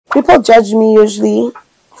People judge me usually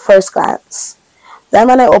first glance. Then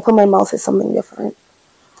when I open my mouth, it's something different.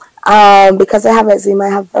 Because I have eczema, I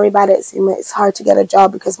have very bad eczema. It's hard to get a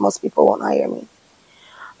job because most people won't hire me.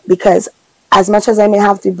 Because as much as I may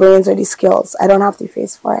have the brains or the skills, I don't have the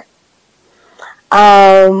face for it.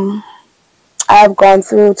 I've gone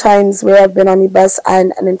through times where I've been on the bus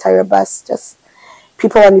and an entire bus, just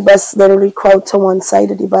people on the bus literally crowd to one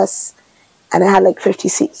side of the bus, and I had like 50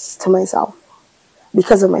 seats to myself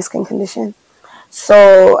because of my skin condition.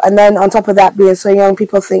 So, and then on top of that, being so young,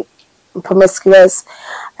 people think I'm promiscuous.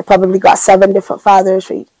 I probably got 7 different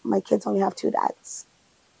fathers. My kids only have 2 dads.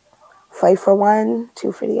 5 for one,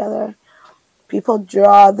 2 for the other. People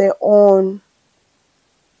draw their own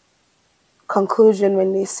conclusion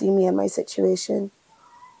when they see me in my situation.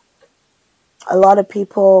 A lot of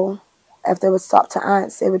people, if they would stop to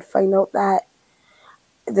ask, they would find out that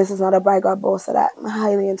this is not a brag or boast, that I'm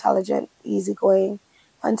highly intelligent, easygoing,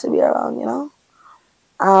 fun to be around, you know.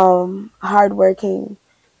 Hardworking,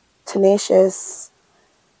 tenacious.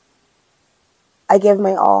 I give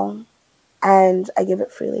my all, and I give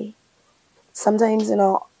it freely. Sometimes, you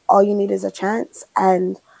know, all you need is a chance,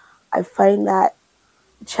 and I find that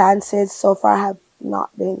chances so far have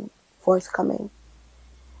not been forthcoming.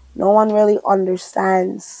 No one really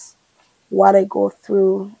understands what I go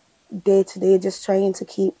through day to day, just trying to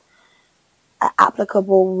keep an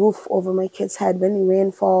applicable roof over my kids' head when the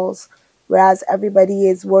rain falls, whereas everybody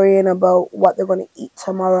is worrying about what they're going to eat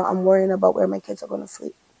tomorrow. I'm worrying about where my kids are going to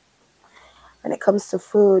sleep. When it comes to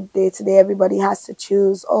food, day to day, everybody has to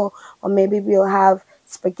choose, or maybe we'll have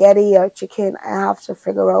spaghetti or chicken. I have to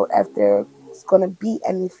figure out if there's going to be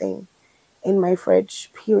anything in my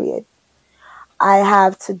fridge, period. I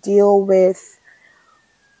have to deal with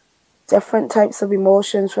different types of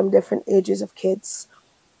emotions from different ages of kids.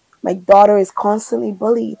 My daughter is constantly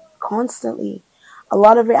bullied, constantly. A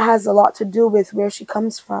lot of it has a lot to do with where she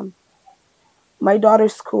comes from. My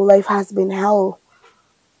daughter's school life has been hell.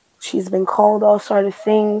 She's been called all sort of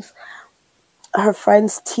things. Her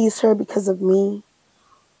friends tease her because of me.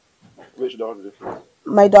 Which daughter different?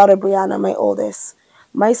 My daughter Brianna, my oldest.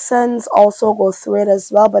 My sons also go through it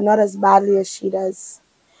as well, but not as badly as she does.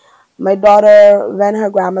 My daughter, when her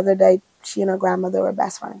grandmother died, she and her grandmother were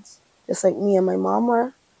best friends, just like me and my mom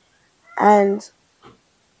were. And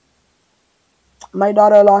my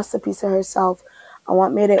daughter lost a piece of herself. And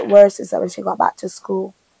what made it worse is that when she got back to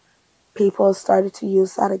school, people started to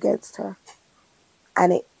use that against her.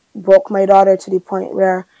 And it broke my daughter to the point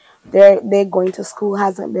where they're going to school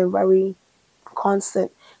hasn't been very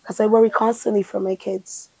constant. Because I worry constantly for my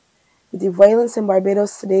kids. With the violence in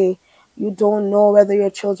Barbados today, you don't know whether your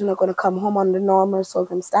children are going to come home under normal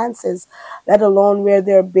circumstances, let alone where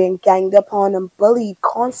they're being ganged upon and bullied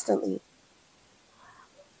constantly.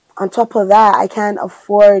 On top of that, I can't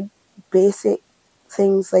afford basic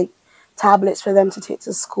things like tablets for them to take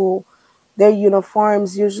to school. Their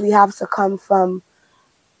uniforms usually have to come from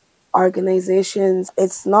organizations.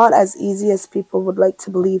 It's not as easy as people would like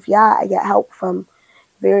to believe. Yeah, I get help from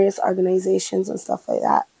various organizations and stuff like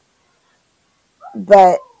that.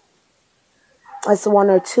 But it's 1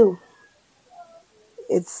 or 2.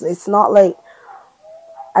 It's not like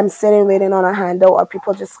I'm sitting waiting on a handout or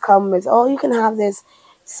people just come with, oh, you can have this.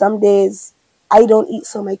 Some days I don't eat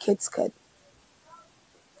so my kids could.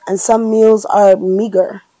 And some meals are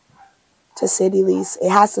meager, to say the least. It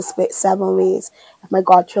has to split 7 ways. If my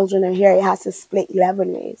godchildren are here, it has to split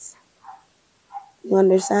 11 ways. You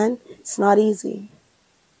understand? It's not easy.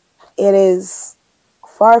 It is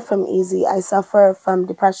far from easy. I suffer from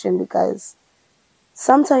depression because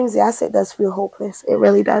sometimes, yes, it does feel hopeless. It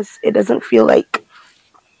really does. It doesn't feel like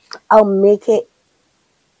I'll make it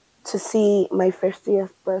to see my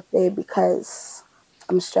 50th birthday because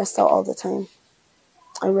I'm stressed out all the time.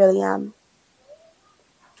 I really am.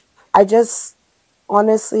 I just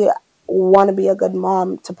honestly want to be a good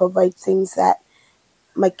mom to provide things that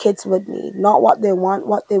my kids would need. Not what they want,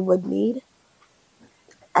 what they would need.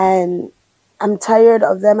 And I'm tired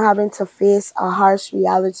of them having to face a harsh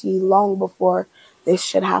reality long before they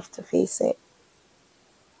should have to face it.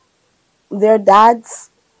 Their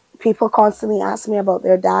dads, people constantly ask me about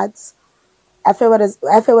their dads. If it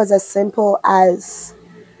was as simple as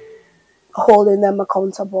holding them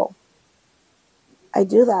accountable, I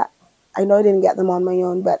do that. I know I didn't get them on my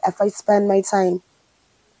own, but if I spend my time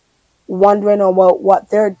wondering about what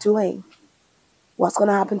they're doing, what's going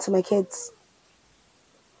to happen to my kids?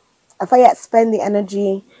 If I yet spend the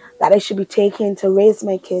energy that I should be taking to raise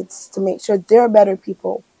my kids, to make sure they're better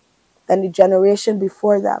people than the generation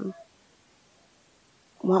before them,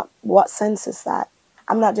 what sense is that?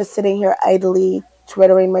 I'm not just sitting here idly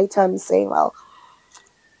twiddling my tongue saying, well,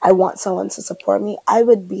 I want someone to support me, I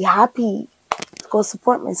would be happy to go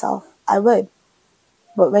support myself. I would.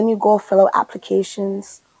 But when you go fill out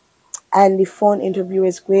applications and the phone interview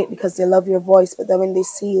is great because they love your voice, but then when they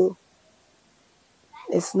see you,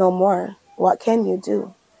 it's no more. What can you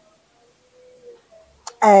do?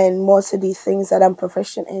 And most of these things that I'm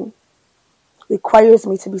proficient in requires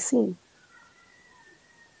me to be seen.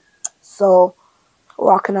 So,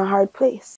 rock in a hard place.